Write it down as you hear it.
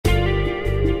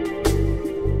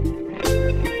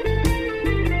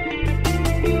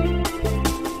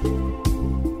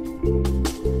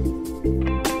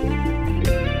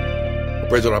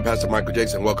Praise the Lord, I'm Pastor Michael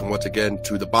Jackson. Welcome once again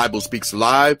to the Bible Speaks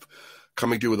Live,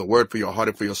 coming to you with a word for your heart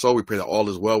and for your soul. We pray that all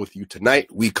is well with you tonight.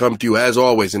 We come to you, as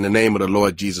always, in the name of the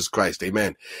Lord Jesus Christ.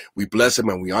 Amen. We bless him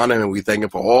and we honor him and we thank him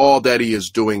for all that he is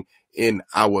doing in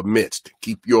our midst.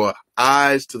 Keep your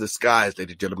eyes to the skies,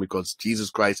 ladies and gentlemen, because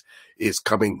Jesus Christ is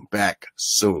coming back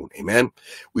soon. Amen.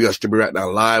 We are streaming right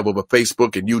now live over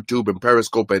Facebook and YouTube and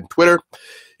Periscope and Twitter.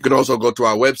 You can also go to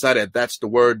our website at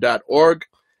that'stheword.org.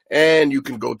 And you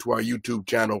can go to our YouTube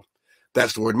channel,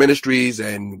 That's the Word Ministries.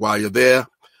 And while you're there,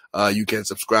 you can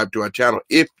subscribe to our channel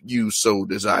if you so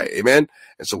desire. Amen.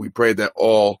 And so we pray that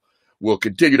all will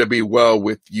continue to be well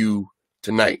with you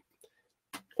tonight.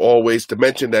 Always to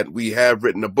mention that we have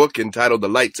written a book entitled The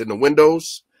Lights in the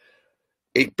Windows,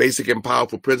 8 Basic and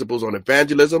Powerful Principles on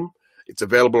Evangelism. It's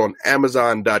available on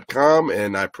Amazon.com.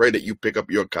 And I pray that you pick up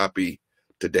your copy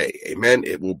today. Amen.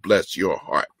 It will bless your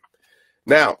heart.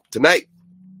 Now,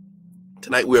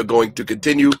 Tonight we are going to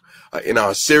continue in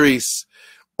our series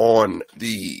on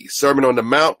the Sermon on the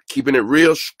Mount, keeping it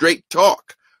real, straight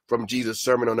talk from Jesus'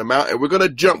 Sermon on the Mount. And we're going to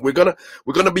jump. We're going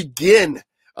to begin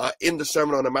in the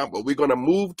Sermon on the Mount, but we're going to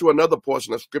move to another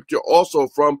portion of Scripture, also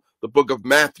from the book of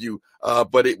Matthew,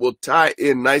 but it will tie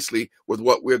in nicely with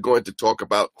what we're going to talk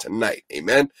about tonight.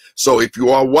 Amen. So if you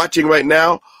are watching right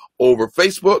now over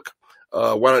Facebook,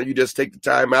 why don't you just take the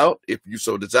time out, if you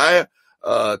so desire,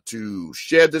 to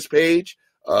share this page,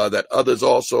 that others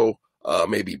also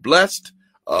may be blessed.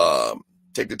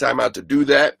 Take the time out to do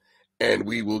that, and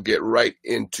we will get right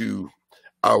into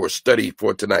our study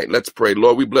for tonight. Let's pray.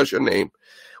 Lord, we bless your name.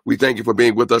 We thank you for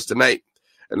being with us tonight.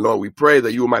 And Lord, we pray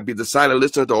that you might be the silent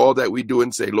listener to all that we do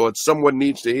and say. Lord, someone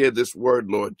needs to hear this word,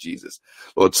 Lord Jesus.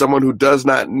 Lord, someone who does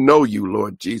not know you,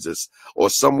 Lord Jesus, or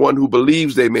someone who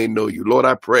believes they may know you. Lord,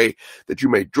 I pray that you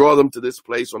may draw them to this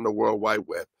place on the World Wide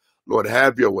Web. Lord,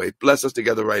 have your way. Bless us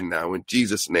together right now. In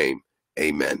Jesus' name,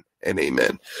 amen and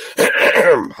amen.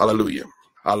 Hallelujah.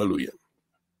 Hallelujah.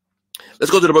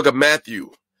 Let's go to the book of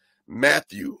Matthew.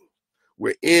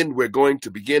 We're going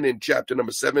to begin in chapter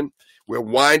number 7. We're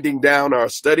winding down our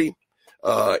study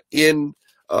on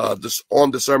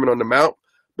the Sermon on the Mount.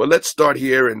 But let's start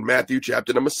here in Matthew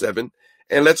chapter number 7,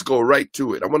 and let's go right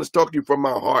to it. I want to talk to you from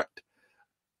my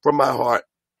heart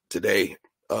today.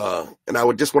 And I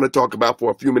would just want to talk about for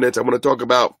a few minutes. I want to talk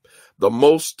about the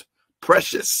most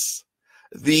precious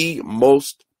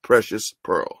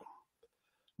pearl.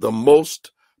 The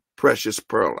most precious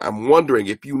pearl. I'm wondering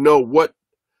if you know what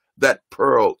that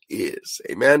pearl is.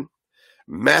 Amen.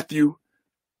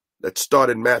 Let's start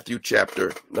in Matthew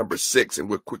chapter number 6, and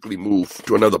we'll quickly move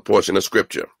to another portion of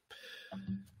scripture.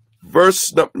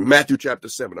 Matthew chapter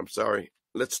 7,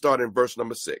 Let's start in verse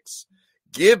number 6.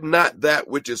 Give not that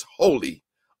which is holy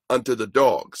unto the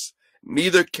dogs,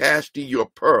 neither cast ye your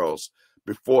pearls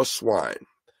before swine,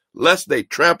 lest they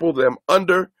trample them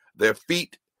under their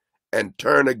feet and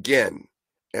turn again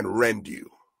and rend you.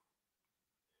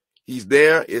 He's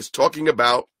there is talking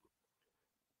about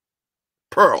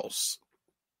pearls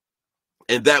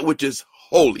and that which is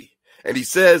holy. And he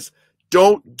says,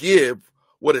 don't give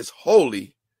what is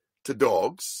holy to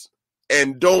dogs,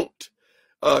 and don't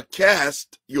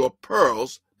cast your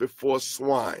pearls before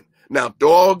swine. Now,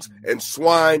 dogs and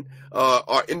swine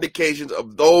are indications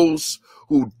of those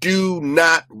who do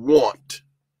not want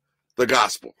the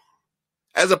gospel,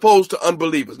 as opposed to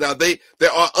unbelievers. Now,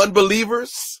 there are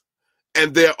unbelievers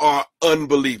and there are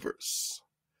unbelievers.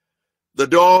 The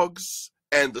dogs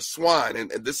and the swine, and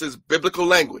this is biblical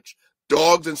language,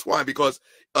 dogs and swine, because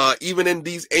even in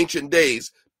these ancient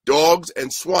days, dogs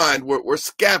and swine were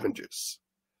scavengers.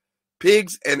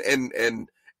 Pigs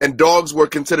and dogs were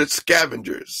considered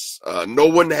scavengers. No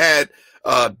one had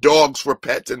dogs for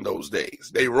pets in those days.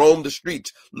 They roamed the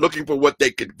streets looking for what they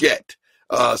could get,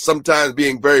 sometimes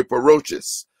being very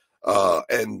ferocious.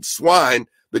 And swine,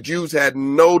 the Jews had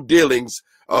no dealings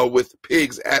with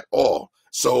pigs at all.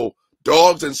 So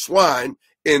dogs and swine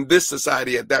in this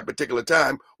society at that particular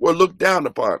time were looked down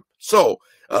upon. So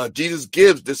Jesus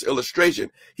gives this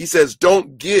illustration. He says,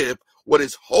 don't give what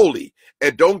is holy,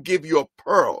 and don't give your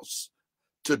pearls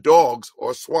to dogs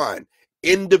or swine,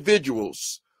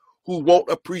 individuals who won't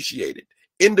appreciate it,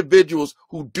 individuals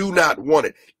who do not want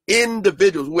it,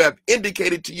 individuals who have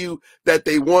indicated to you that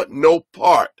they want no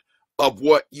part of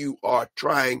what you are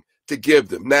trying to give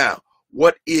them. Now,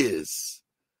 what is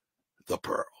the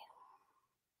pearl?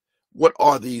 What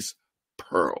are these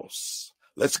pearls?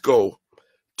 Let's go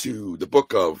to the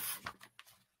book of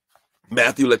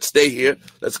Matthew. Let's stay here.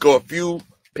 Let's go a few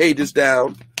pages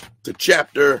down to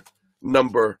chapter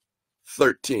number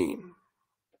 13.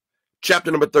 Chapter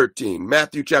number 13,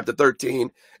 Matthew chapter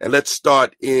 13, and let's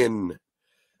start in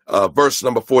verse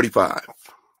number 45.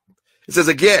 It says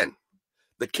again,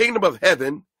 the kingdom of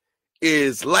heaven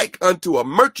is like unto a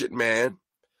merchant man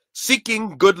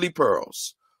seeking goodly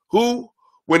pearls, who,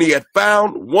 when he had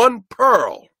found one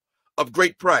pearl of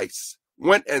great price,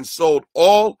 went and sold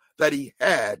all that he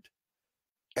had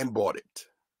and bought it.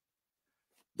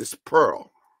 This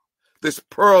pearl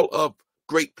of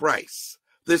great price,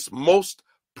 this most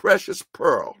precious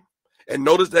pearl. And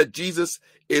notice that Jesus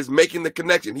is making the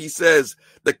connection. He says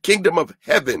the kingdom of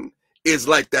heaven is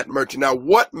like that merchant. Now,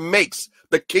 what makes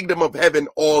the kingdom of heaven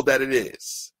all that it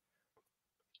is?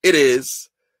 It is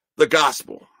the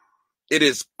gospel. It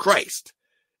is Christ.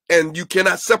 And you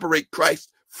cannot separate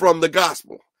Christ from the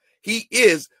gospel. He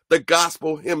is the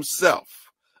gospel himself.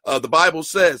 The Bible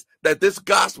says that this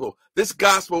gospel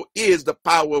is the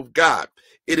power of God.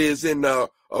 It is in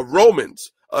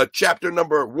Romans chapter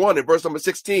number 1 and verse number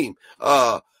 16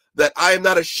 that I am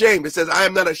not ashamed. It says, I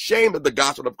am not ashamed of the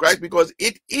gospel of Christ, because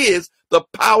it is the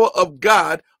power of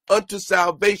God unto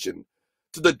salvation,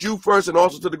 to the Jew first and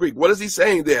also to the Greek. What is he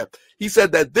saying there? He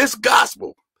said that this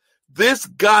gospel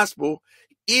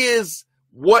is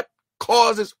what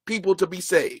causes people to be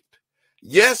saved.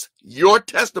 Yes, your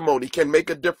testimony can make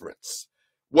a difference.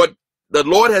 What the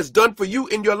Lord has done for you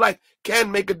in your life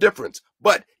can make a difference,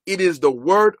 but it is the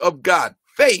word of God.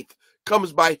 Faith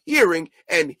comes by hearing,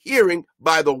 and hearing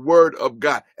by the word of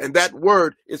God. And that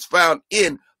word is found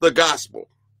in the gospel.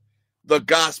 The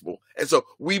gospel. And so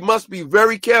we must be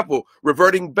very careful,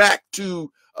 reverting back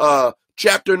to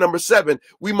chapter number 7,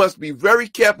 we must be very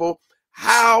careful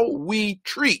how we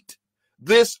treat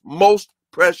this most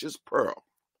precious pearl.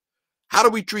 How do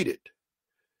we treat it?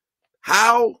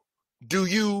 How do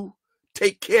you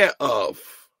take care of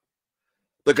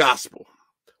the gospel?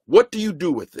 What do you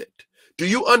do with it? Do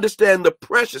you understand the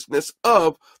preciousness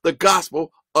of the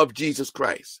gospel of Jesus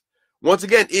Christ? Once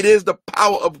again, it is the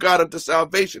power of God unto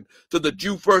salvation, to the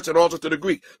Jew first and also to the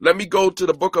Greek. Let me go to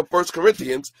the book of 1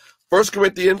 Corinthians. 1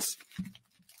 Corinthians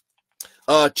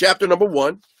chapter number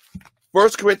 1. 1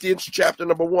 Corinthians chapter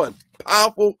number 1.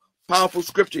 Powerful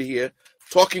scripture here,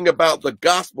 talking about the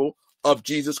gospel of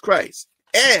Jesus Christ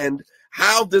and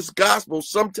how this gospel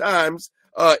sometimes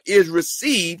is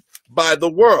received by the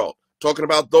world. Talking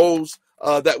about those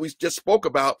that we just spoke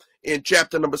about in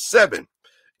chapter number 7,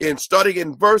 and starting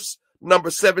in verse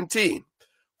number 17.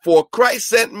 For Christ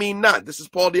sent me not, this is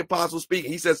Paul the apostle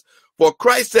speaking. He says, for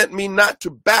Christ sent me not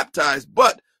to baptize,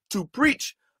 but to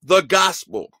preach the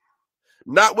gospel,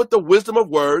 not with the wisdom of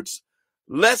words,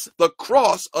 lest the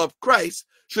cross of Christ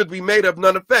should be made of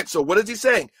none effect. So what is he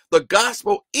saying? The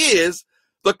gospel is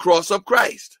the cross of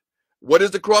Christ. What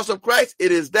is the cross of Christ?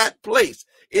 It is that place.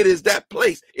 It is that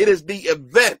place. It is the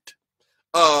event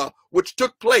which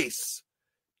took place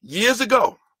years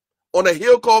ago on a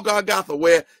hill called Golgotha,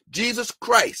 where Jesus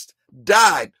Christ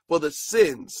died for the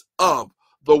sins of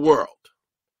the world.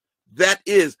 That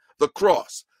is the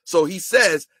cross. So he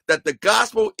says that the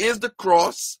gospel is the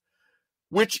cross,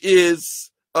 which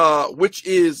is,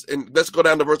 and let's go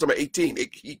down to verse number 18.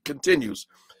 He continues,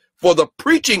 for the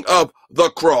preaching of the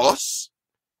cross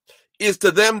is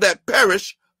to them that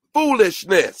perish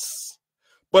foolishness,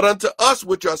 but unto us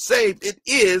which are saved, it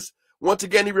is, once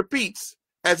again he repeats,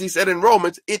 as he said in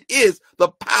Romans, it is the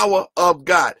power of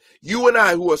God. You and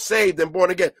I who are saved and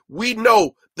born again, we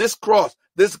know this cross,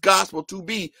 this gospel to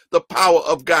be the power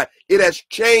of God. It has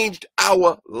changed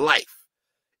our life.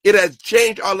 It has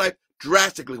changed our life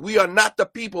drastically. We are not the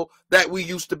people that we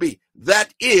used to be.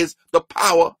 That is the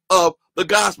power of the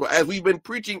gospel. As we've been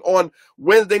preaching on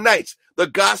Wednesday nights, the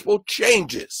gospel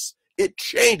changes. It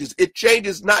changes. It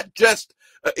changes not just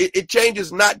it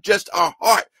changes not just our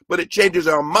heart, but it changes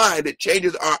our mind. It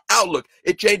changes our outlook.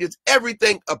 It changes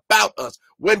everything about us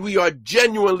when we are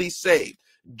genuinely saved.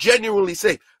 Genuinely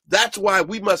saved. That's why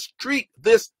we must treat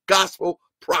this gospel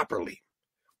properly.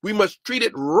 We must treat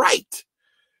it right.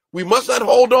 We must not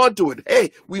hold on to it.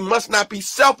 Hey, we must not be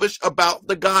selfish about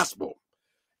the gospel.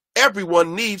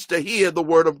 Everyone needs to hear the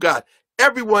word of God.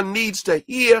 Everyone needs to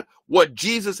hear what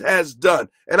Jesus has done.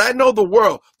 And I know the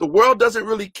world doesn't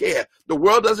really care. The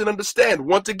world doesn't understand.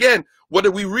 Once again, what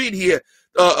do we read here?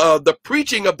 The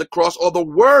preaching of the cross, or the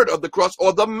word of the cross,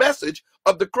 or the message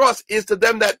of the cross is to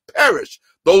them that perish,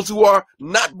 those who are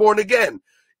not born again.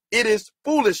 It is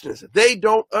foolishness. They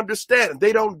don't understand.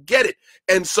 They don't get it.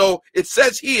 And so it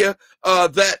says here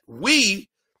that we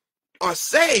are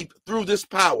saved through this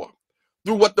power.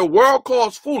 Through what the world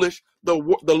calls foolish, the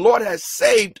Lord has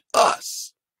saved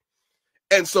us.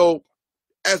 And so,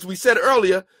 as we said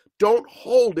earlier, don't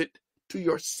hold it to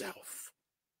yourself.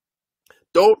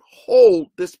 Don't hold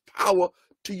this power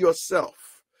to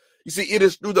yourself. You see, it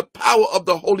is through the power of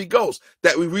the Holy Ghost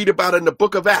that we read about in the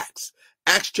book of Acts.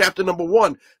 Acts chapter number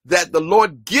 1, that the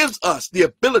Lord gives us the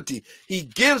ability. He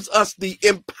gives us the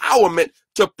empowerment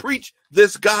to preach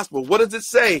this gospel. What does it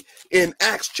say in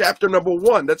Acts chapter number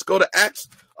 1? Let's go to Acts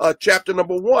chapter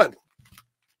number 1.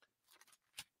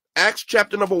 Acts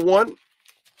chapter number 1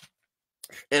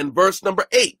 and verse number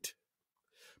 8.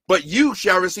 But you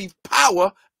shall receive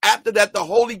power after that the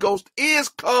Holy Ghost is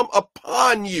come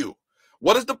upon you.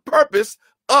 What is the purpose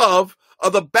of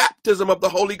the baptism of the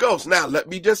Holy Ghost? Now, let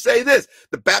me just say this.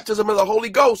 The baptism of the Holy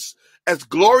Ghost, as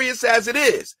glorious as it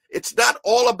is, it's not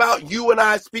all about you and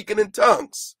I speaking in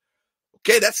tongues.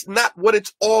 Okay, that's not what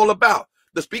it's all about.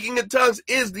 The speaking in tongues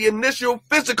is the initial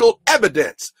physical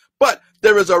evidence, but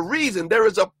there is a reason, there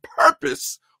is a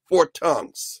purpose for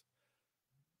tongues.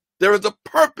 There is a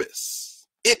purpose.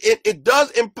 It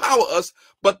does empower us,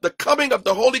 but the coming of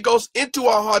the Holy Ghost into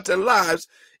our hearts and lives,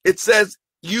 it says,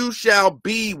 you shall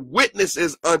be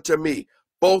witnesses unto me,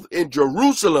 both in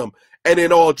Jerusalem and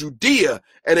in all Judea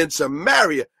and in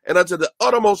Samaria and unto the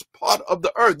uttermost part of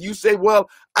the earth. You say, well,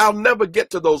 I'll never get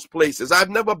to those places.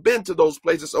 I've never been to those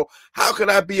places. So how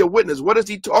can I be a witness? What is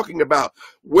he talking about?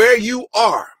 Where you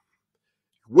are,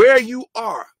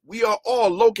 we are all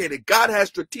located. God has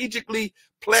strategically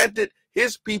planted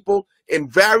his people in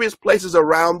various places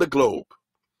around the globe.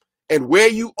 And where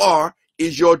you are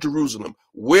is your Jerusalem.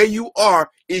 Where you are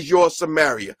is your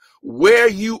Samaria. Where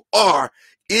you are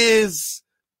is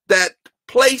that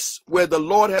place where the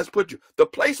Lord has put you. The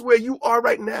place where you are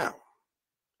right now.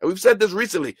 And we've said this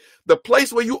recently. The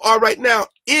place where you are right now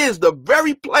is the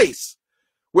very place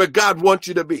where God wants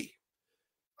you to be.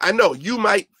 I know you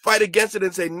might fight against it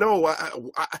and say, no,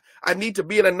 I need to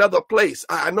be in another place.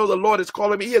 I know the Lord is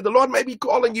calling me here. The Lord may be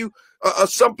calling you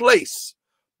someplace.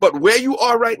 But where you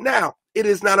are right now, it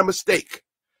is not a mistake.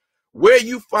 Where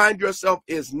you find yourself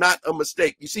is not a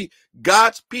mistake. You see,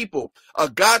 God's people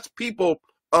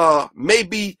may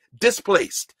be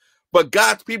displaced, but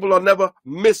God's people are never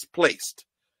misplaced.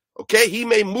 Okay, he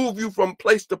may move you from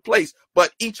place to place,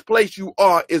 but each place you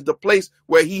are is the place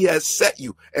where he has set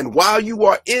you. And while you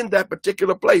are in that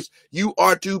particular place, you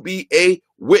are to be a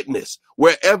witness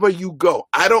wherever you go.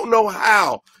 I don't know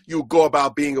how you go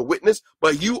about being a witness,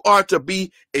 but you are to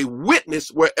be a witness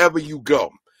wherever you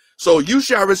go. So you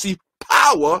shall receive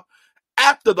power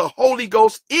after the Holy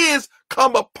Ghost is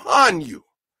come upon you.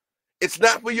 It's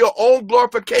not for your own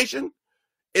glorification.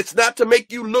 It's not to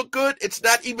make you look good. It's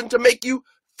not even to make you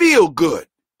feel good.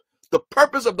 The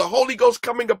purpose of the Holy Ghost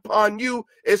coming upon you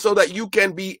is so that you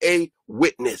can be a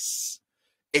witness.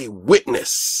 A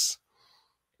witness.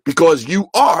 Because you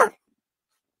are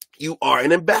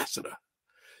an ambassador.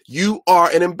 You are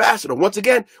an ambassador. Once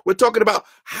again, we're talking about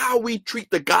how we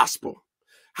treat the gospel.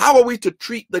 How are we to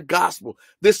treat the gospel?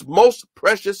 This most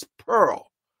precious pearl.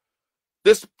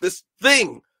 This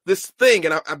thing,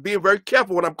 and I'm being very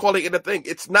careful when I'm calling it a thing.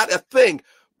 It's not a thing,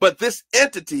 but this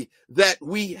entity that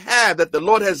we have, that the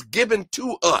Lord has given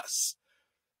to us,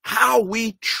 how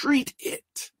we treat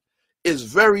it is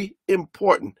very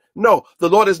important. No, the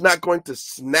Lord is not going to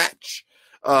snatch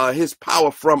his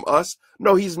power from us.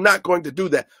 No, he's not going to do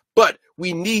that. But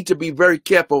we need to be very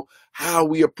careful how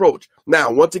we approach.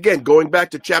 Now, once again, going back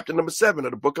to chapter number 7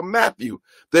 of the book of Matthew,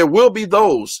 there will be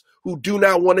those who do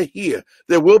not want to hear.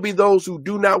 There will be those who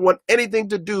do not want anything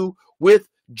to do with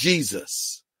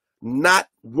Jesus. Not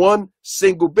one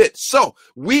single bit. So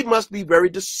we must be very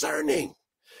discerning.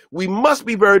 We must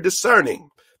be very discerning.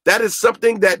 That is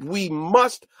something that we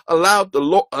must allow the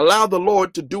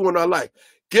Lord to do in our life.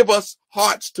 Give us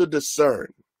hearts to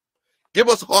discern. Give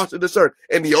us hearts to discern.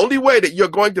 And the only way that you're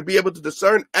going to be able to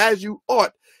discern as you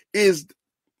ought is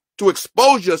to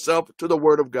expose yourself to the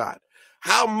word of God.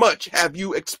 How much have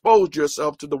you exposed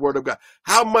yourself to the word of God?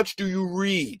 How much do you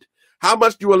read? How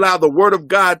much do you allow the word of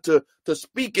God to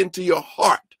speak into your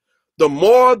heart? The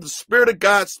more the Spirit of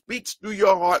God speaks through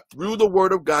your heart, through the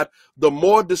word of God, the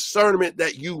more discernment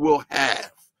that you will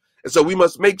have. And so we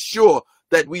must make sure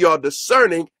that we are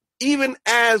discerning even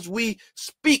as we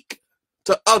speak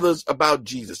to others about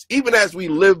Jesus. Even as we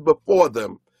live before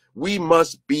them, we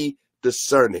must be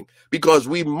discerning, because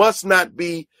we must not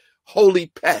be holy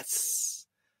pests.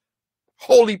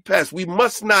 Holy pests. We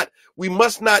must not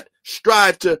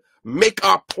strive to make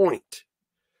our point.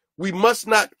 We must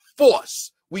not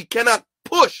force. We cannot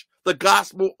push the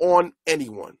gospel on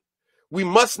anyone. We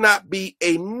must not be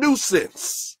a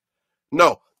nuisance.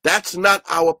 No, that's not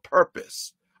our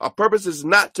purpose. Our purpose is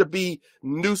not to be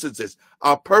nuisances.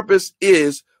 Our purpose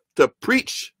is to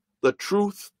preach the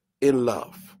truth in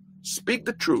love. Speak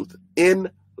the truth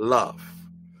in love.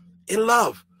 In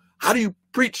love. How do you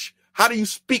preach? How do you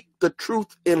speak the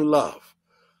truth in love?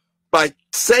 By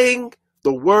saying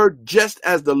the word just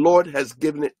as the Lord has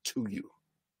given it to you.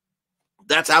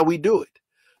 That's how we do it.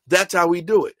 That's how we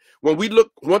do it. When we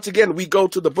look, once again, we go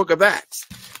to the book of Acts,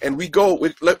 and we're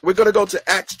going to go to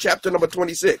Acts chapter number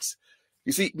 26.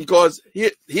 You see, because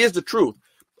here's the truth.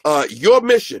 Your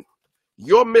mission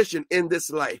in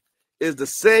this life is the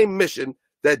same mission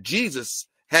that Jesus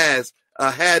has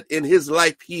had in his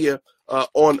life here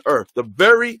on earth. The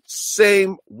very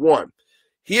same one.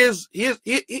 Here's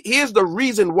the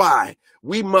reason why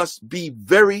we must be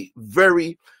very,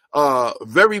 very,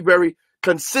 very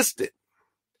consistent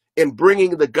in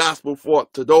bringing the gospel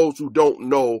forth to those who don't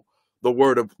know the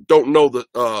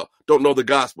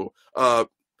gospel.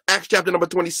 Acts chapter number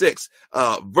 26,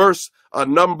 verse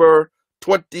number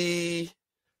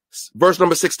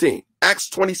 16. Acts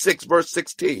 26, verse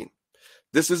 16.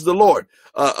 This is the Lord.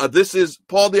 This is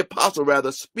Paul the Apostle,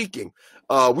 rather, speaking.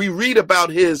 We read about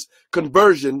his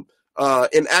conversion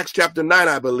in Acts chapter 9,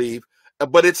 I believe,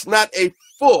 but it's not a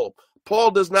full. Paul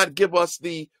does not give us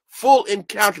the full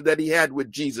encounter that he had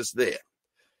with Jesus there.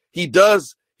 He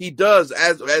does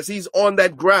as he's on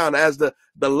that ground, as the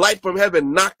light from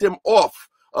heaven knocked him off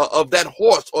of that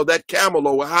horse or that camel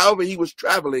or however he was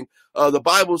traveling. The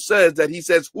Bible says that he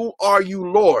says, "Who are you,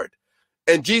 Lord?"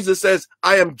 And Jesus says,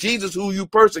 "I am Jesus who you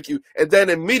persecute." And then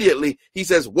immediately he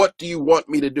says, "What do you want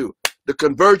me to do?" The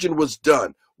conversion was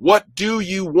done. What do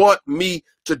you want me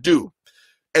to do?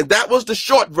 And that was the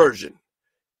short version.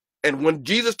 And when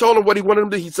Jesus told him what he wanted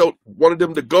him to do, he wanted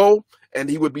him to go, and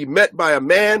he would be met by a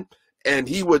man, and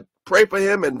he would pray for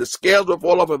him, and the scales would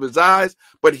fall off of his eyes.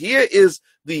 But here is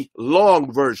the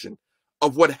long version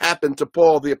of what happened to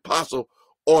Paul the Apostle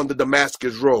on the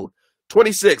Damascus Road.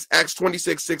 Acts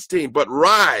 26:16. But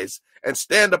rise and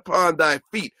stand upon thy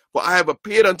feet, for I have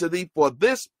appeared unto thee for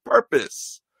this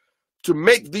purpose, to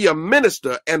make thee a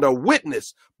minister and a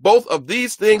witness, both of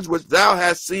these things which thou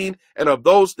hast seen, and of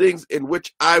those things in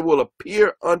which I will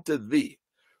appear unto thee.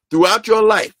 Throughout your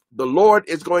life, the Lord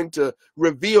is going to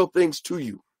reveal things to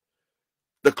you.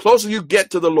 The closer you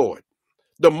get to the Lord,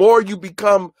 the more you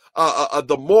become,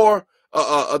 the more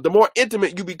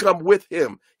intimate you become with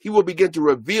him, he will begin to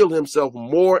reveal himself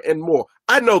more and more.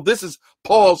 I know this is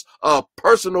Paul's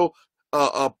personal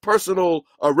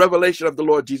revelation of the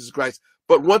Lord Jesus Christ.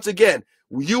 But once again,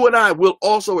 you and I will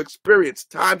also experience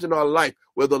times in our life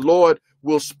where the Lord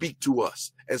will speak to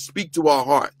us and speak to our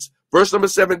hearts. Verse number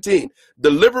 17,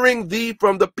 delivering thee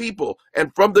from the people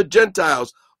and from the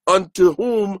Gentiles, unto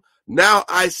whom now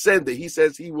I send thee. He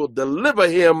says he will deliver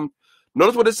him.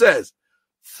 Notice what it says,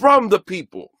 from the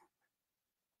people.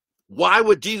 Why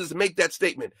would Jesus make that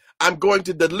statement? I'm going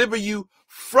to deliver you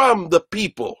from the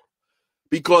people.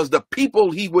 Because the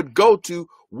people he would go to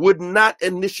would not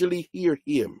initially hear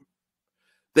him.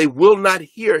 They will not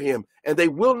hear him, and they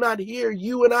will not hear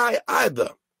you and I either.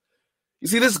 You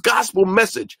see, this gospel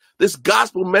message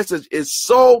is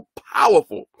so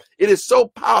powerful. It is so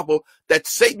powerful that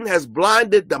Satan has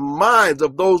blinded the minds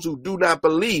of those who do not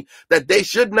believe, that they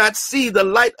should not see the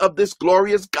light of this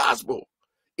glorious gospel.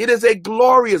 It is a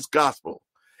glorious gospel,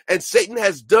 and Satan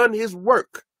has done his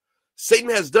work. Satan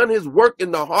has done his work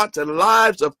in the hearts and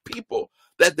lives of people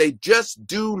that they just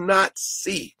do not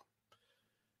see.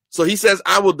 So he says,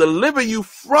 I will deliver you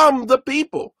from the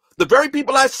people. The very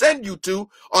people I send you to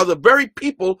are the very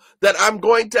people that I'm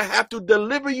going to have to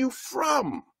deliver you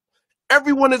from.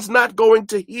 Everyone is not going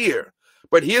to hear.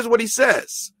 But here's what he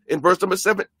says in verse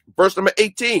number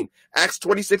 18, Acts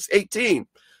 26:18,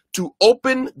 to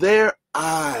open their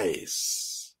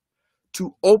eyes.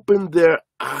 To open their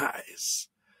eyes.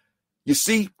 You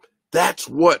see, that's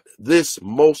what this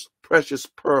most precious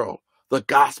pearl, the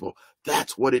gospel,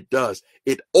 that's what it does.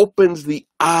 It opens the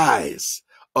eyes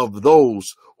of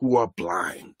those who are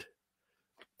blind.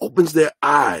 Opens their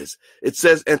eyes. It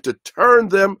says, and to turn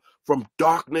them from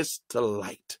darkness to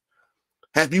light.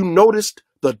 Have you noticed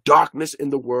the darkness in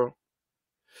the world?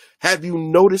 Have you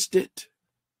noticed it?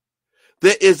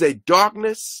 There is a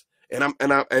darkness, and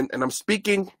I'm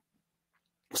speaking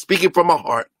from my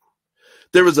heart.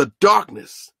 There is a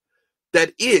darkness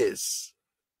that is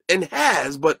and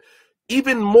has, but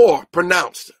even more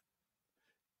pronounced.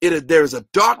 There is a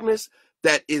darkness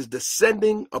that is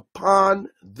descending upon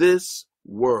this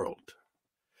world.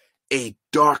 A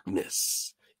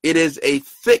darkness. It is a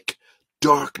thick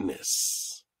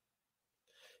darkness.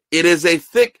 It is a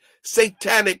thick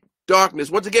satanic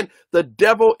darkness. Once again, the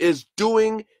devil is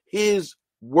doing his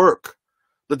work.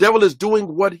 The devil is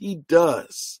doing what he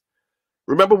does.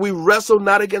 Remember, we wrestle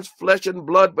not against flesh and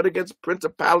blood, but against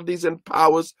principalities and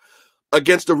powers,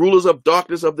 against the rulers of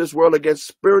darkness of this world, against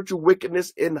spiritual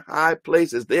wickedness in high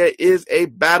places. There is a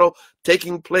battle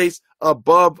taking place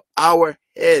above our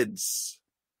heads.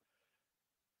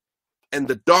 and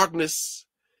the darkness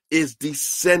is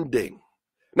descending.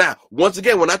 Now, once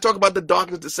again, when I talk about the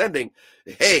darkness descending,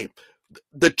 hey,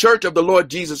 the church of the Lord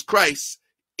Jesus Christ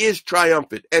is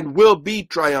triumphant and will be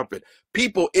triumphant.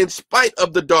 People, in spite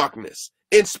of the darkness,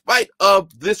 in spite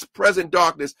of this present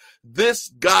darkness, this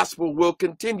gospel will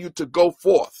continue to go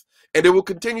forth, and it will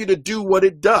continue to do what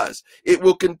it does. It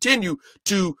will continue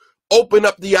to open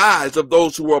up the eyes of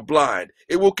those who are blind.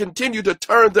 It will continue to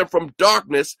turn them from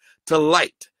darkness to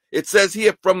light. It says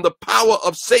here, from the power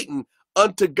of Satan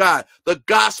unto God. The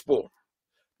gospel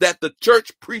that the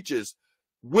church preaches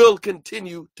will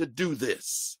continue to do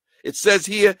this. It says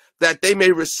here that they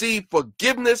may receive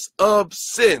forgiveness of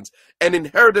sins and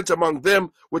inheritance among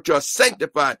them which are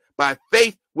sanctified by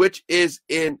faith which is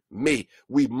in me.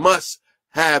 We must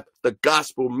have the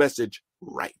gospel message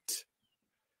right.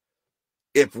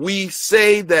 If we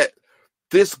say that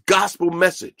this gospel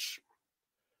message,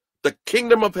 the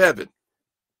kingdom of heaven,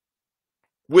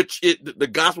 the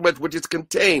gospel message which is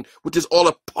contained, which is all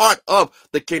a part of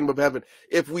the kingdom of heaven,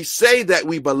 if we say that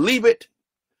we believe it,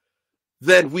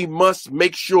 then we must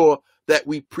make sure that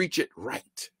we preach it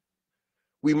right.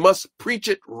 We must preach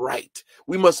it right.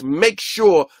 We must make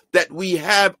sure that we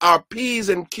have our P's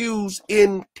and Q's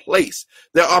in place.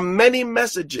 There are many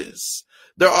messages.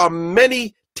 There are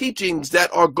many teachings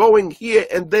that are going here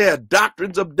and there,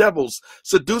 doctrines of devils,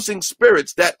 seducing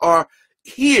spirits that are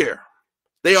here.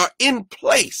 They are in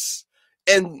place.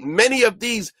 And many of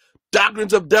these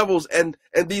doctrines of devils and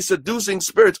these seducing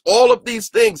spirits, all of these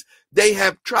things, they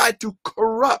have tried to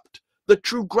corrupt the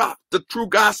true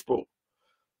gospel.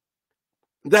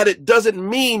 That it doesn't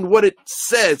mean what it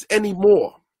says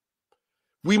anymore.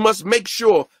 We must make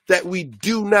sure that we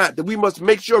must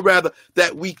make sure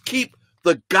that we keep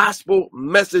the gospel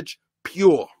message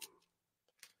pure.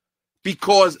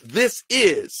 Because this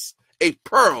is a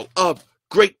pearl of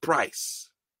great price.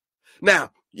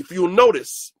 Now, if you'll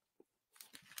notice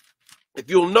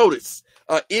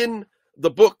in the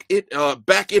book,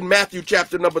 back in Matthew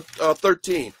chapter number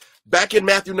 13,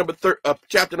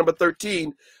 chapter number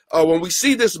 13, when we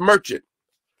see this merchant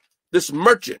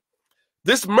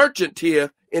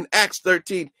here in Acts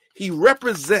 13, he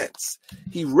represents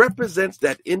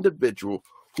that individual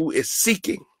who is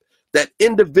seeking, that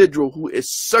individual who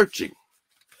is searching.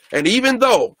 And even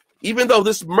though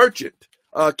this merchant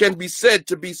can be said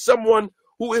to be someone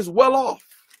who is well off,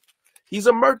 he's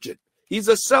a merchant, he's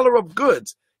a seller of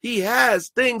goods, he has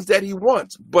things that he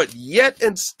wants, but yet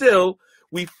and still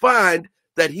we find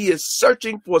that he is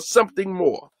searching for something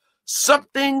more.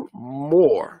 Something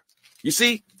more. You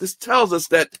see, this tells us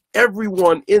that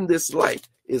everyone in this life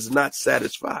is not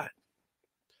satisfied.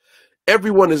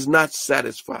 Everyone is not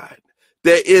satisfied.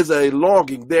 There is a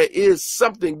longing. There is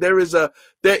something. There is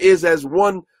as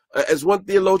one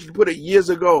theologian put it years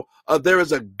ago, there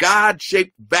is a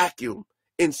God-shaped vacuum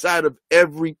inside of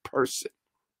every person.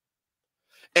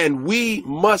 And we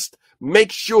must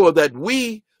make sure that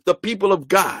we, the people of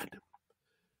God,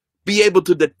 be able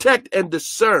to detect and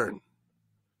discern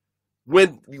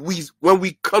when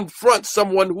we confront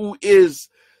someone who is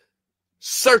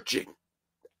searching,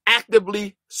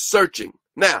 actively searching.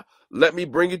 Now, let me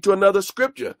bring you to another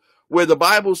scripture where the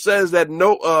Bible says that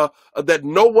no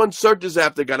one searches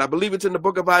after God. I believe it's in the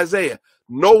book of Isaiah.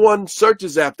 No one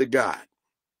searches after God.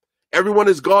 Everyone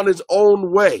has gone his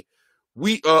own way.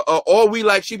 All we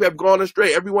like sheep have gone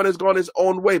astray. Everyone has gone his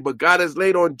own way, but God has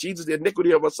laid on Jesus the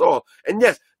iniquity of us all. And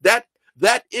yes, that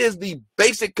is the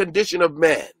basic condition of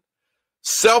man.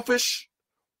 Selfish,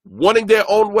 wanting their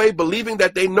own way, believing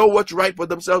that they know what's right for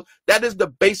themselves. That is the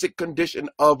basic condition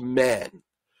of man.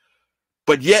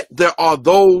 But yet there are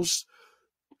those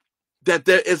that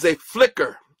there is a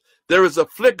flicker. There is a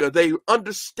flicker. They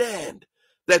understand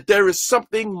that there is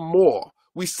something more.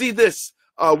 We see this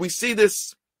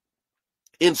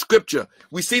in scripture.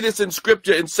 We see this in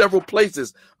scripture in several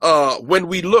places. When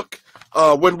we look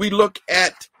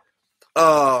at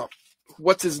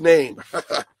what's his name?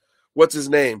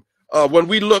 When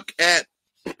we look at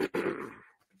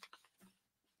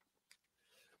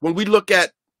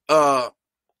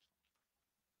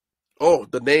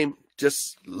the name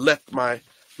just left my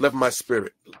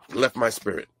spirit.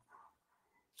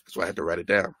 That's why I had to write it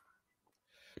down.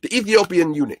 The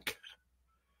Ethiopian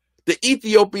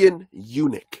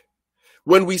eunuch.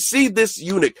 When we see this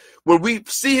eunuch, when we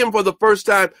see him for the first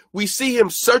time, we see him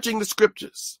searching the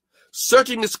scriptures,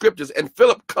 and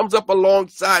Philip comes up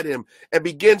alongside him and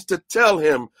begins to tell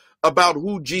him about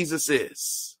who Jesus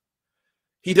is.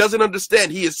 He doesn't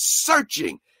understand. He is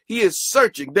searching.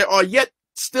 There are yet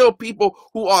still people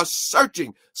who are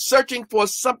searching for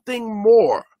something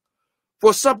more.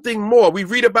 We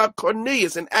read about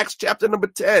Cornelius in Acts chapter number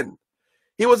 10.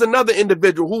 He was another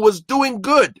individual who was doing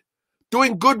good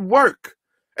work.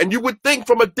 And you would think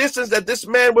from a distance that this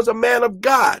man was a man of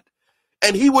God.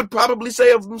 And he would probably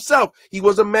say of himself, he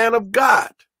was a man of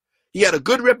God. He had a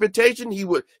good reputation.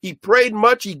 He prayed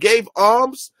much. He gave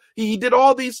alms. He did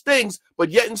all these things, but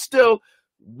yet and still,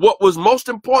 what was most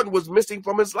important was missing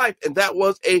from his life. And that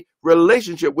was a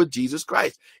relationship with Jesus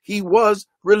Christ. He was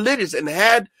religious, and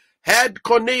had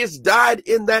Cornelius died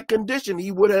in that condition,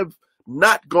 he would have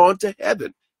not gone to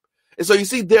heaven. And so you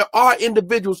see, there are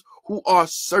individuals who are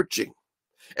searching.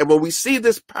 And when we see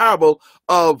this parable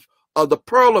of the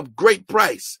pearl of great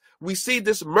price, we see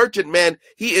this merchant man,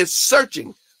 he is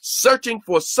searching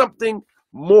for something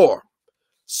more,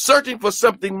 searching for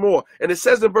something more. And it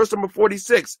says in verse number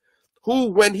 46, who,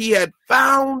 when he had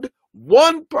found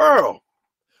one pearl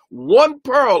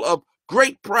of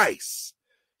great price,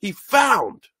 he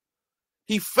found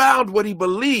what he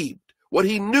believed, what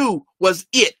he knew was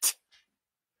it.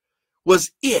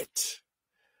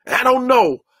 And I don't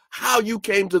know how you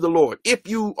came to the Lord. If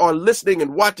you are listening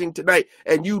and watching tonight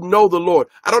and you know the Lord,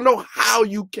 I don't know how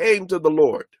you came to the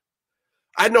Lord.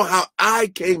 I know how I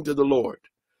came to the Lord.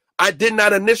 I did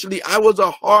not initially, I was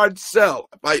a hard sell.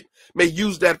 If I may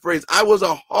use that phrase, I was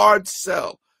a hard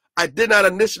sell. I did not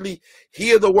initially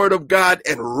hear the word of God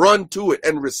and run to it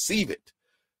and receive it.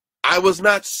 I was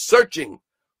not searching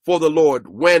for the Lord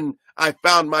when I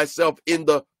found myself in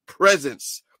the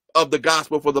presence of the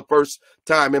gospel for the first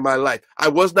time in my life. I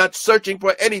was not searching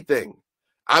for anything.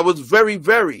 I was very,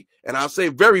 and I'll say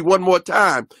very one more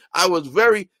time, I was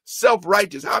very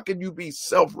self-righteous. How can you be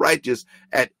self-righteous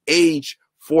at age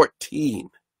 14?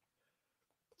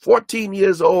 14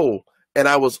 years old, and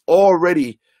I was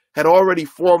had already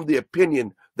formed the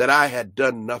opinion that I had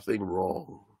done nothing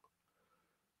wrong.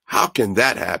 How can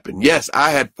that happen? Yes,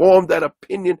 I had formed that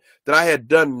opinion that I had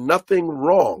done nothing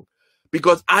wrong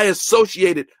because I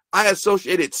associated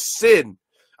sin.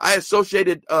 I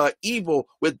associated evil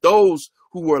with those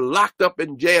who were locked up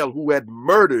in jail, who had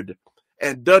murdered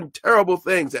and done terrible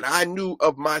things. And I knew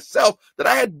of myself that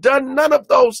I had done none of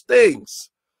those things.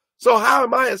 So how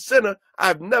am I a sinner?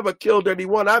 I've never killed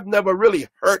anyone. I've never really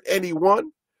hurt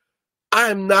anyone.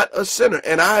 I'm not a sinner.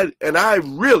 And I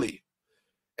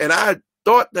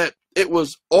thought that it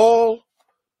was all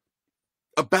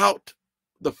about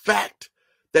the fact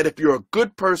that if you're a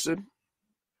good person,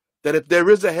 that if there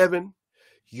is a heaven,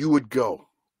 you would go.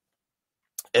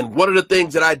 And one of the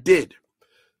things that I did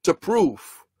to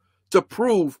prove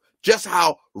just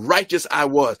how righteous I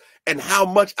was and how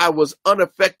much I was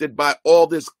unaffected by all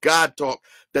this God talk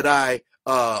that I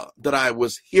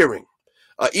was hearing.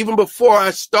 Even before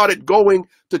I started going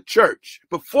to church,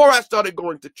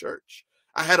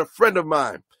 I had a friend of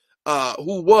mine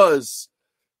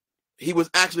he was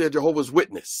actually a Jehovah's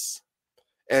Witness.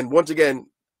 And once again,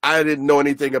 I didn't know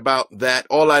anything about that.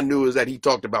 All I knew is that he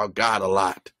talked about God a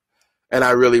lot. And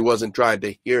I really wasn't trying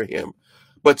to hear him.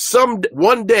 But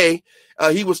one day,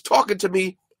 he was talking to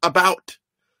me about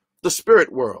the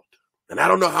spirit world. And I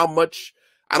don't know how much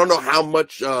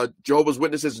Jehovah's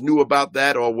Witnesses knew about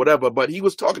that or whatever, but he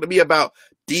was talking to me about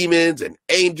demons and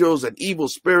angels and evil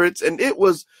spirits. And it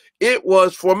was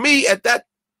for me at that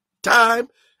time,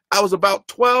 I was about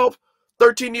 12,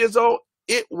 13 years old.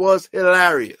 It was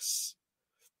hilarious.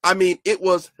 I mean, it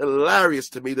was hilarious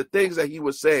to me, the things that he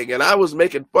was saying. And I was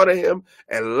making fun of him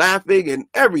and laughing and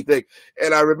everything.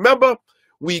 And I remember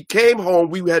we came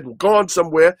home. We had gone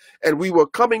somewhere and we were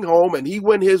coming home, and he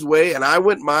went his way and I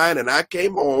went mine, and I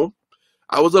came home.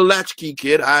 I was a latchkey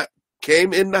kid. I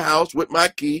came in the house with my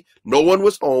key. No one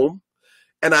was home.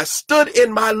 And I stood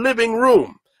in my living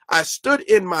room. About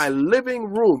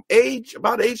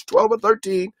age 12 or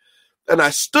 13. And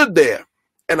I stood there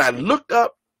and I looked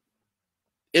up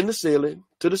to the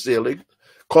ceiling,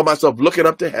 call myself looking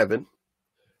up to heaven.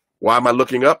 Why am I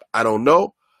looking up? I don't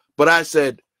know. But I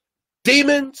said,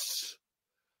 demons,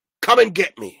 come and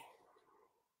get me.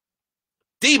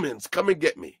 Demons, come and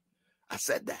get me. I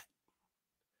said that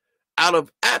out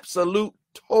of absolute,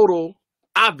 total,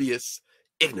 obvious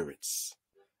ignorance.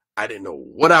 I didn't know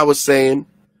what I was saying,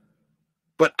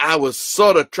 but I was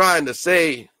sort of trying to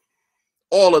say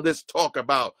all of this talk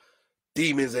about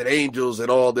demons and angels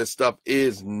and all this stuff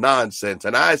is nonsense.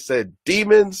 And I said,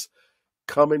 demons,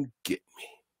 come and get me.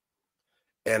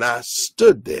 And I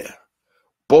stood there,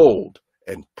 bold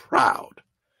and proud,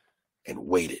 and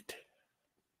waited.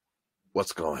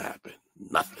 What's going to happen?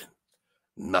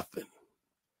 Nothing.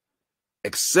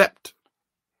 Except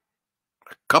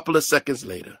a couple of seconds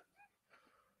later,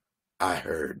 I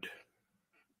heard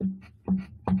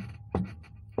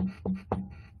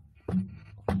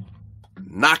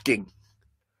knocking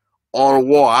on a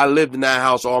wall. I lived in that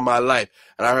house all my life,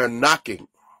 and I heard knocking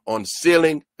on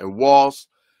ceiling and walls,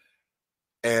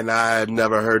 and I had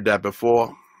never heard that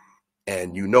before.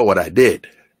 And you know what I did?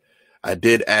 I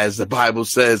did as the Bible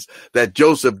says that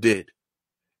Joseph did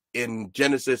in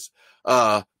Genesis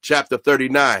chapter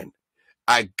 39.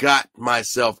 I got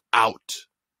myself out.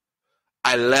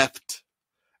 I left,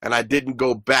 and I didn't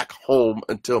go back home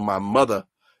until my mother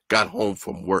got home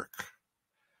from work.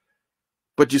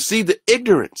 But you see, the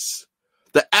ignorance,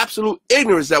 the absolute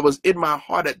ignorance that was in my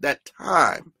heart at that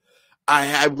time,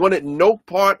 I wanted no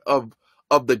part of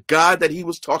the God that he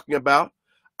was talking about.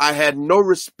 I had no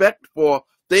respect for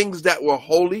things that were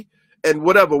holy and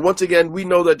whatever. Once again, we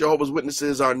know that Jehovah's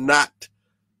Witnesses are not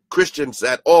Christians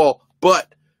at all,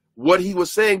 but what he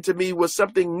was saying to me was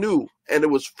something new, and it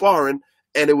was foreign,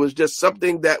 and it was just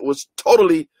something that was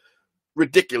totally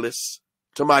ridiculous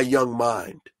to my young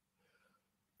mind.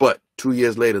 But 2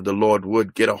 years later, the Lord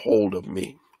would get a hold of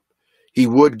me. He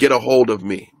would get a hold of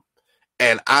me,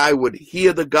 and I would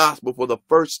hear the gospel for the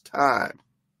first time.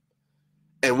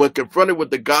 And when confronted with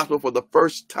the gospel for the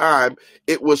first time,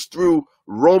 it was through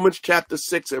Romans chapter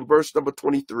 6 and verse number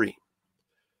 23.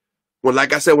 When,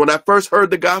 like I said, when I first heard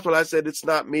the gospel, I said, it's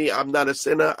not me. I'm not a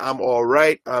sinner. I'm all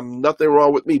right. I'm nothing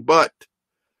wrong with me. But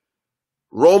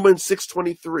Romans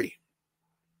 6:23,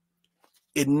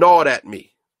 it gnawed at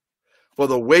me. For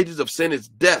the wages of sin is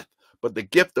death, but the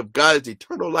gift of God is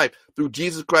eternal life through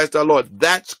Jesus Christ our Lord.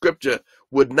 That scripture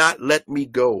would not let me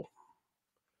go.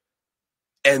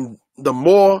 And the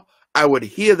more I would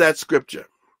hear that scripture,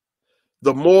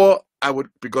 the more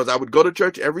because I would go to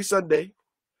church every Sunday.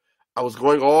 I was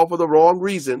going all for the wrong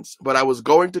reasons, but I was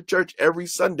going to church every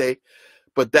Sunday.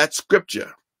 But that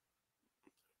scripture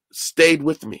stayed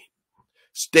with me.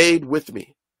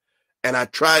 And I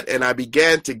tried, and I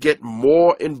began to get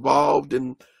more involved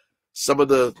in some of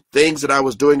the things that I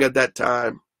was doing at that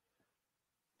time.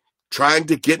 Not trying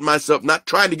to get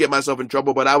myself in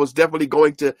trouble, but I was definitely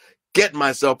going to get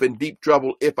myself in deep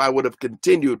trouble if I would have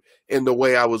continued in the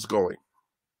way I was going.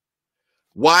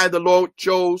 Why the Lord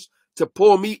chose to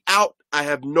pull me out, I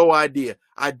have no idea.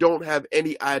 I don't have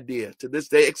any idea to this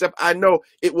day, except I know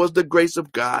it was the grace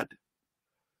of God.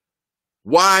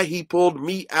 Why he pulled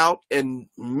me out, and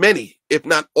many, if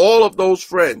not all of those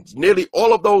friends, nearly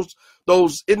all of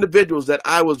those individuals that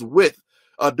I was with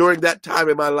during that time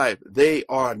in my life, they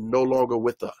are no longer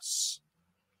with us.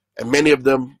 And many of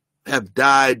them have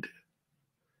died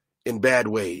in bad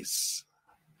ways.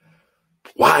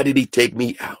 Why did he take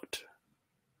me out?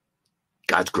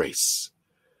 God's grace.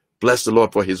 Bless the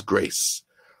Lord for his grace.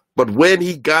 But when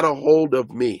he got a hold of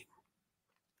me,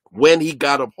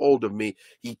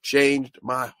 he changed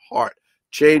my heart,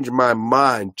 changed my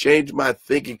mind, changed my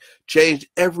thinking, changed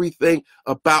everything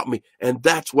about me. And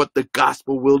that's what the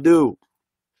gospel will do.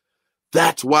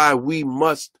 That's why we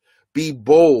must be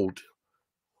bold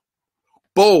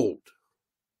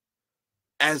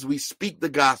as we speak the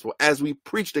gospel, as we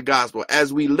preach the gospel,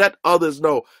 as we let others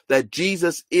know that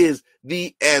Jesus is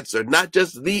the answer. Not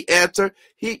just the answer,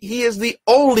 he is the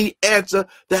only answer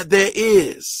that there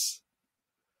is.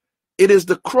 It is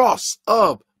the cross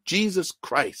of Jesus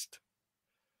Christ.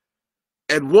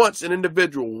 And once an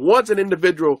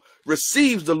individual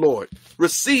receives the Lord,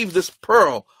 receives this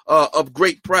pearl of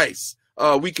great price,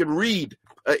 we can read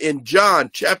in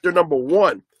John chapter number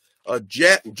 1,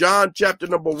 John chapter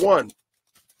number 1,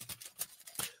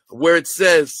 where it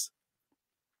says,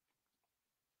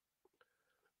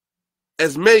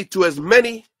 as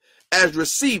many as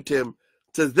received him,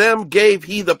 to them gave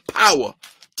he the power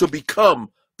to become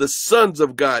the sons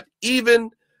of God,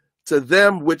 even to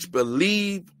them which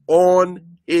believe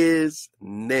on his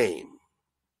name.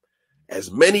 As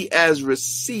many as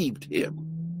received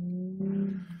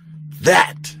him.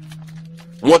 That,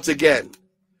 once again,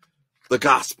 the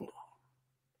gospel,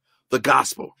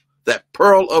 that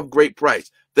pearl of great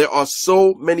price. There are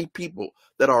so many people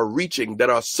that are reaching, that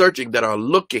are searching, that are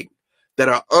looking, that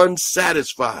are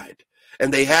unsatisfied,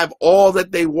 and they have all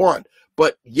that they want,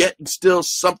 but yet still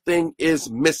something is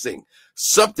missing.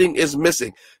 Something is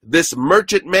missing. This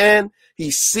merchant man,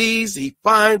 he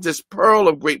finds this pearl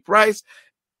of great price,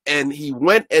 and he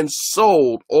went and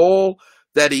sold all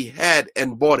that he had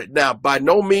and bought it. Now, by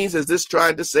no means is this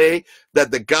trying to say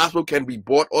that the gospel can be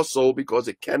bought or sold, because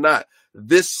it cannot.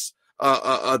 These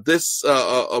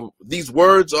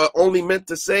words are only meant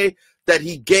to say that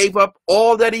he gave up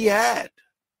all that he had.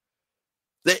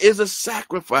 There is a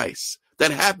sacrifice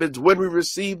that happens when we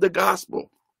receive the gospel.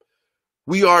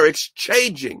 We are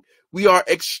exchanging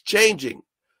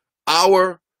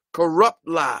our corrupt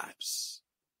lives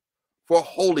for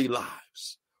holy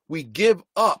lives. We give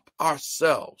up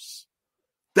ourselves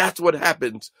That's what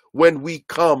happens when we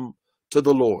come to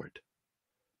the Lord.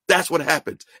 That's what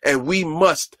happens. And we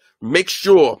must make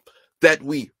sure that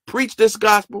we preach this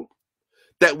gospel,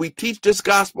 that we teach this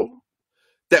gospel,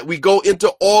 that we go into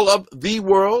all of the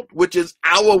world, which is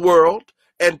our world,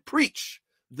 and preach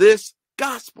this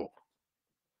gospel.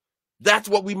 That's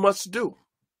what we must do.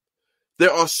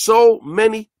 There are so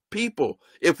many people.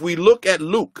 If we look at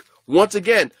Luke, once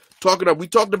again, we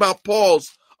talked about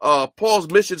Paul's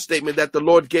mission statement that the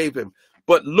Lord gave him.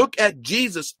 But look at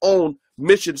Jesus' own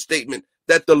mission statement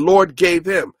that the Lord gave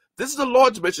him. This is the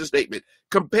Lord's mission statement.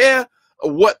 Compare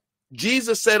what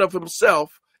Jesus said of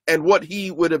himself and what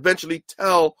he would eventually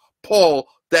tell Paul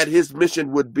that his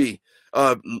mission would be.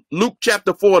 Luke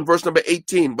chapter 4 and verse number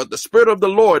 18. But the Spirit of the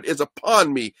Lord is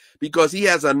upon me, because he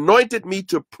has anointed me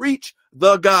to preach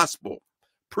the gospel.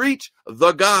 Preach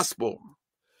the gospel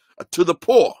to the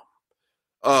poor.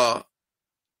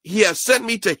 He has sent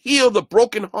me to heal the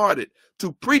brokenhearted,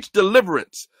 to preach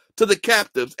deliverance to the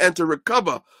captives, and to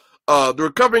recover the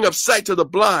recovering of sight to the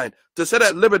blind, to set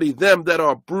at liberty them that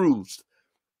are bruised.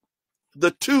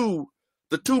 The two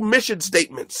mission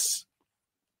statements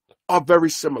are very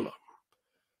similar,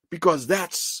 because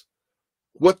that's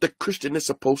what the Christian is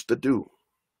supposed to do.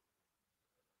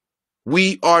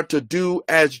 We are to do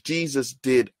as Jesus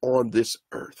did on this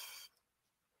earth.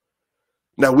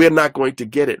 Now, we're not going to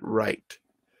get it right.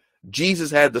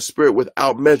 Jesus had the Spirit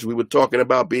without measure. We were talking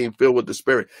about being filled with the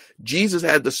Spirit. Jesus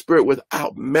had the Spirit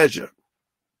without measure.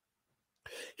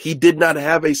 He did not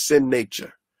have a sin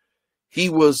nature. He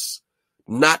was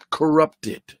not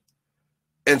corrupted.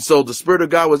 And so the Spirit of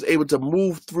God was able to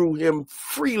move through him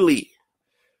freely.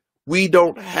 We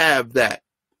don't have that.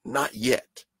 Not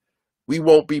yet. We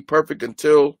won't be perfect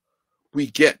until we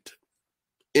get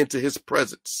into his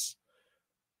presence.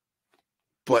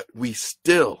 But we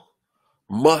still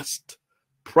must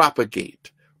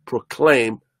propagate,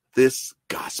 proclaim this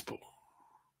gospel.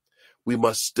 We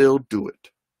must still do it.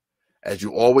 As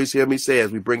you always hear me say,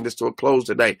 as we bring this to a close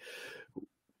tonight,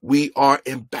 we are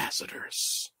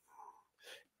ambassadors.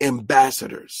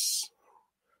 Ambassadors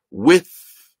with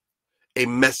a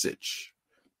message.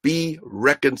 Be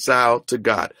reconciled to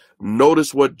God.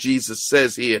 Notice what Jesus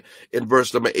says here in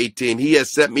verse number 18. He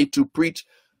has sent me to preach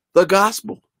the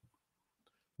gospel.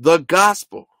 The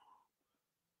gospel.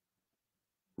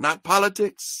 Not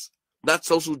politics, not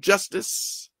social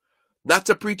justice, not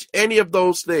to preach any of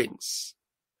those things.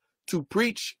 To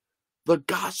preach the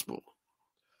gospel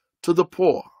to the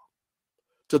poor,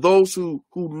 to those who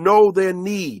know their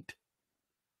need,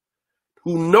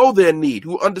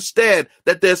 who understand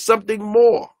that there's something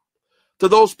more, to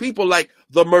those people like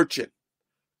the merchant,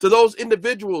 to those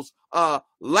individuals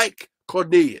like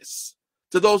Cornelius,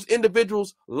 to those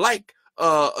individuals like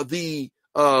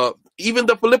even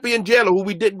the Philippian jailer, who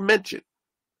we didn't mention,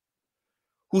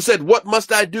 who said, "What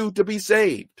must I do to be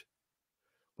saved?"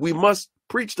 We must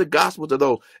preach the gospel to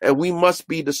those, and we must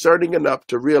be discerning enough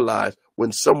to realize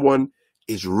when someone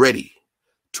is ready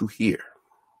to hear,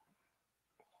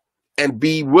 and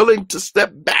be willing to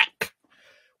step back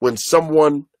when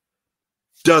someone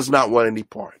does not want any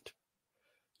part.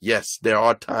 Yes, there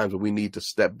are times when we need to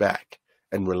step back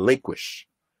and relinquish.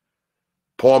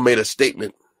 Paul made a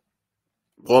statement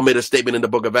in the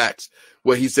book of Acts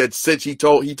where he said, since he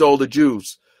told the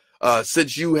Jews,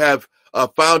 since you have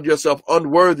found yourself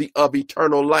unworthy of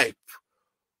eternal life,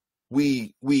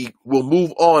 we will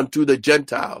move on to the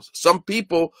Gentiles. Some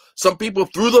people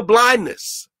through the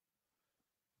blindness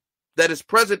that is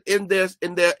present in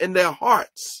their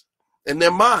hearts, in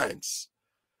their minds,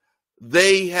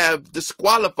 they have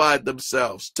disqualified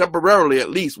themselves temporarily, at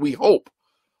least we hope.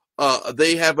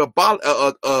 They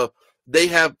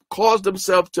have caused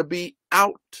themselves to be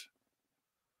out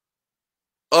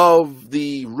of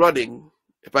the running,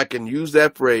 if I can use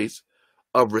that phrase,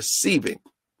 of receiving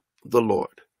the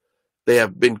Lord. They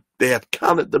have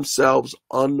counted themselves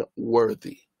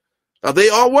unworthy. Now they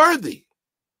are worthy.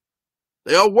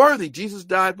 They are worthy. Jesus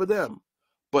died for them,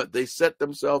 but they set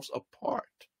themselves apart.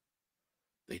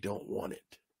 They don't want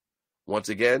it. Once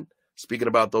again, speaking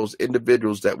about those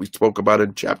individuals that we spoke about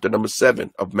in chapter number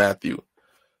 7 of Matthew.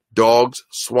 Dogs,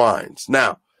 swines.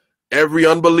 Now, every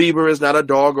unbeliever is not a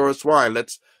dog or a swine.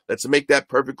 Let's make that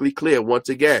perfectly clear. Once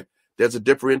again, there's a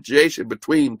differentiation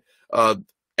between an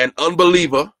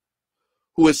unbeliever,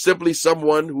 who is simply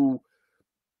someone who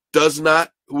is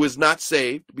not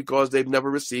saved because they've never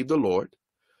received the Lord.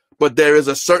 But there is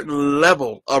a certain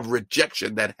level of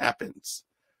rejection that happens.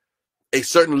 A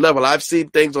certain level. I've seen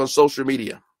things on social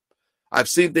media.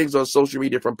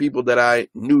 From people that I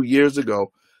knew years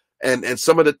ago. And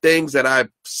some of the things that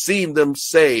I've seen them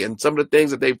say and some of the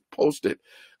things that they've posted,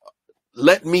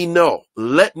 let me know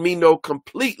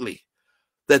completely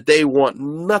that they want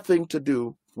nothing to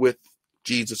do with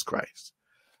Jesus Christ.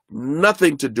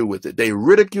 Nothing to do with it. They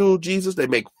ridicule Jesus. They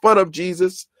make fun of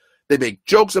Jesus. They make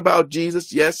jokes about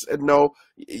Jesus. Yes and no.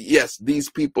 Yes, these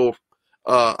people,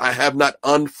 I have not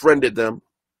unfriended them,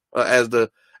 as the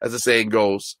saying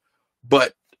goes,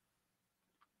 but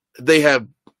they have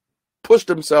pushed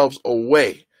themselves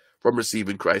away from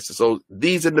receiving Christ. And so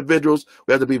these individuals,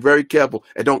 we have to be very careful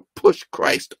and don't push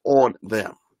Christ on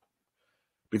them,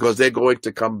 because they're going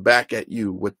to come back at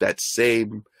you with that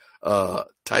same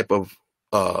type of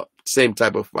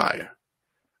fire,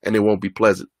 and it won't be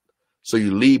pleasant. So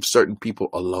you leave certain people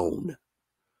alone.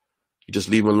 You just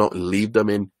leave them alone and leave them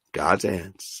in God's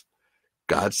hands.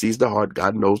 God sees the heart.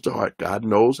 God knows the heart. God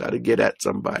knows how to get at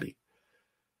somebody.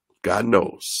 God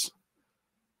knows.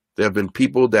 There have been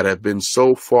people that have been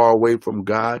so far away from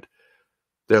God.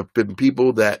 There have been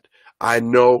people that I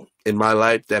know in my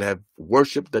life that have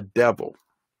worshiped the devil,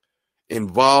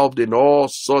 involved in all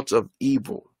sorts of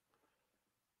evil.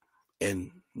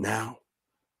 And now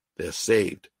they're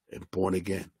saved and born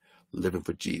again, living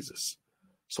for Jesus.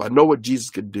 So I know what Jesus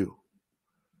can do.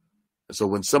 And so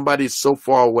when somebody is so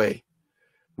far away,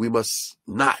 we must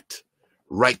not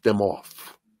write them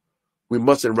off. We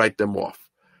mustn't write them off.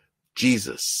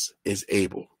 Jesus is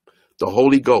able. The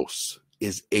Holy Ghost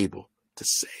is able to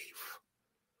save.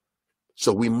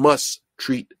 So we must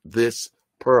treat this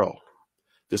pearl,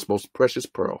 this most precious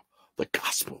pearl, the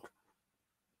gospel.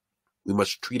 We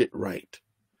must treat it right.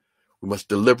 We must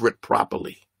deliver it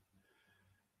properly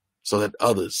so that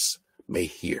others may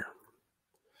hear.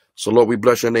 So, Lord, we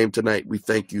bless your name tonight. We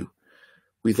thank you.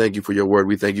 We thank you for your word.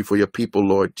 We thank you for your people,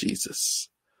 Lord Jesus.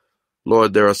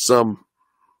 Lord, there are some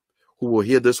who will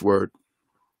hear this word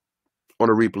on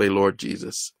a replay, Lord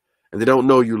Jesus, and they don't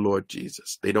know you, Lord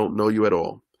Jesus. They don't know you at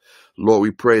all. Lord, we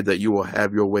pray that you will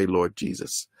have your way, Lord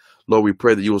Jesus. Lord, we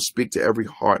pray that you will speak to every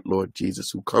heart, Lord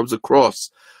Jesus, who comes across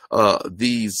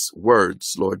these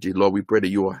words, Lord Jesus. Lord, we pray that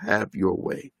you will have your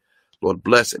way. Lord,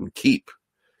 bless and keep.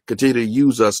 Continue to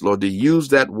use us, Lord, to use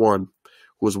that one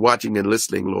who is watching and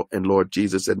listening, Lord, and Lord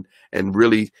Jesus, and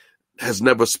really has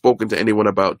never spoken to anyone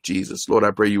about Jesus. Lord,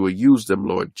 I pray you will use them,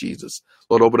 Lord Jesus.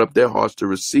 Lord, open up their hearts to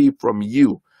receive from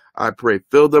you. I pray,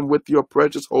 fill them with your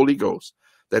precious Holy Ghost,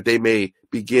 that they may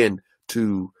begin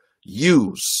to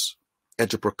use and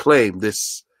to proclaim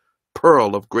this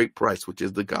pearl of great price, which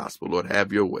is the gospel. Lord,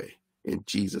 have your way. In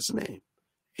Jesus' name,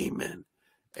 amen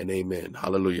and amen.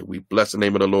 Hallelujah. We bless the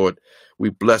name of the Lord. We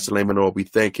bless the name of the Lord. We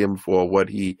thank him for what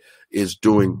he is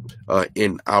doing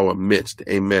in our midst.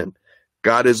 Amen.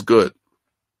 God is good.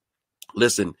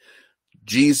 Listen,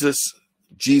 Jesus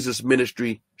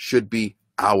ministry should be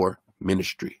our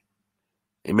ministry.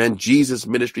 Amen. Jesus'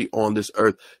 ministry on this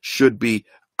earth should be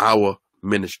our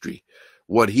ministry.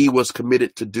 What he was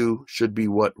committed to do should be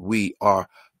what we are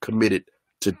committed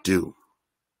to do.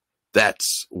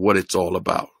 That's what it's all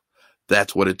about.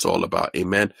 That's what it's all about.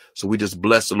 Amen. So we just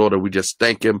bless the Lord and we just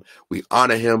thank him. We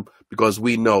honor him because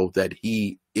we know that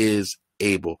he is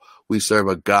able. We serve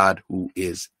a God who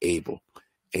is able.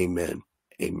 Amen.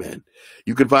 Amen.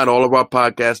 You can find all of our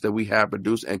podcasts that we have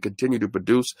produced and continue to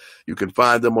produce. You can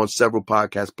find them on several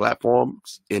podcast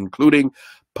platforms, including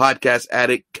Podcast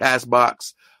Addict,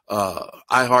 Castbox,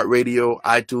 iHeartRadio,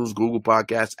 iTunes, Google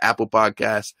Podcasts, Apple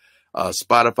Podcasts,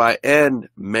 Spotify, and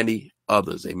many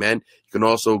others. Amen. You can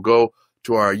also go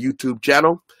to our YouTube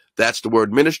channel. That's the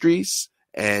Word Ministries,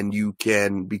 and you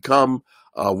can become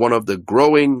one of the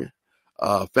growing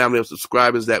family of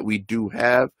subscribers that we do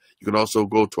have. You can also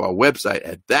go to our website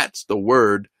at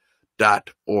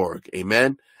that'stheword.org.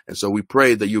 Amen. And so we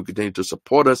pray that you continue to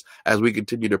support us as we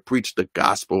continue to preach the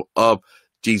gospel of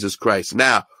Jesus Christ.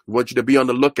 Now, we want you to be on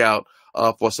the lookout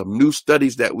for some new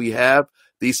studies that we have.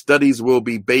 These studies will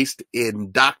be based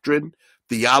in doctrine,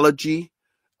 theology,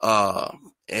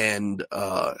 and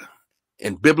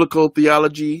biblical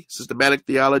theology, systematic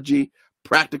theology,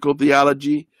 practical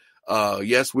theology.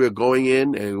 Yes, we're going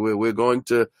in and we're going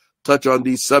to touch on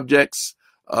these subjects,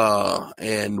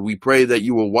 and we pray that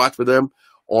you will watch for them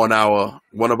on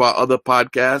one of our other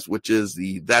podcasts, which is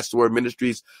the That's the Word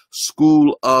Ministries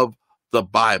School of the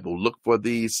Bible. Look for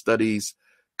these studies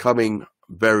coming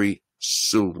very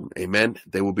soon. Amen.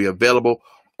 They will be available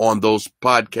on those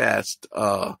podcast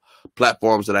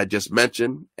platforms that I just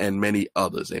mentioned and many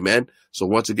others. Amen. So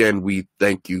once again, we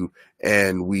thank you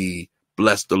and we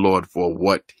bless the Lord for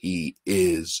what he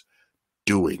is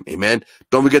doing. Amen.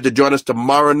 Don't forget to join us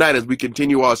tomorrow night as we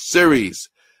continue our series,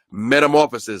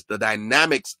 Metamorphosis, the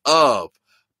dynamics of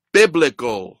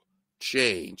biblical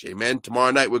change. Amen.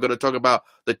 Tomorrow night, we're going to talk about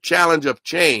the challenge of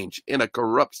change in a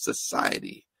corrupt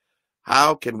society.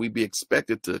 How can we be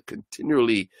expected to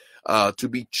continually to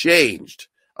be changed,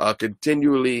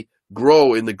 continually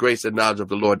grow in the grace and knowledge of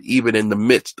the Lord, even in the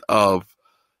midst of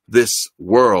this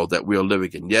world that we are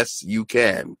living in? Yes, you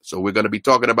can. So we're going to be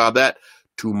talking about that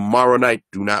tomorrow night.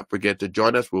 Do not forget to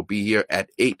join us. We'll be here at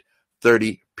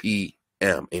 8:30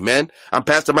 p.m. Amen. I'm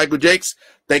Pastor Michael Jakes.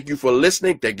 Thank you for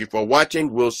listening. Thank you for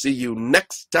watching. We'll see you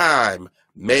next time.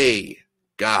 May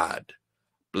God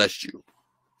bless you.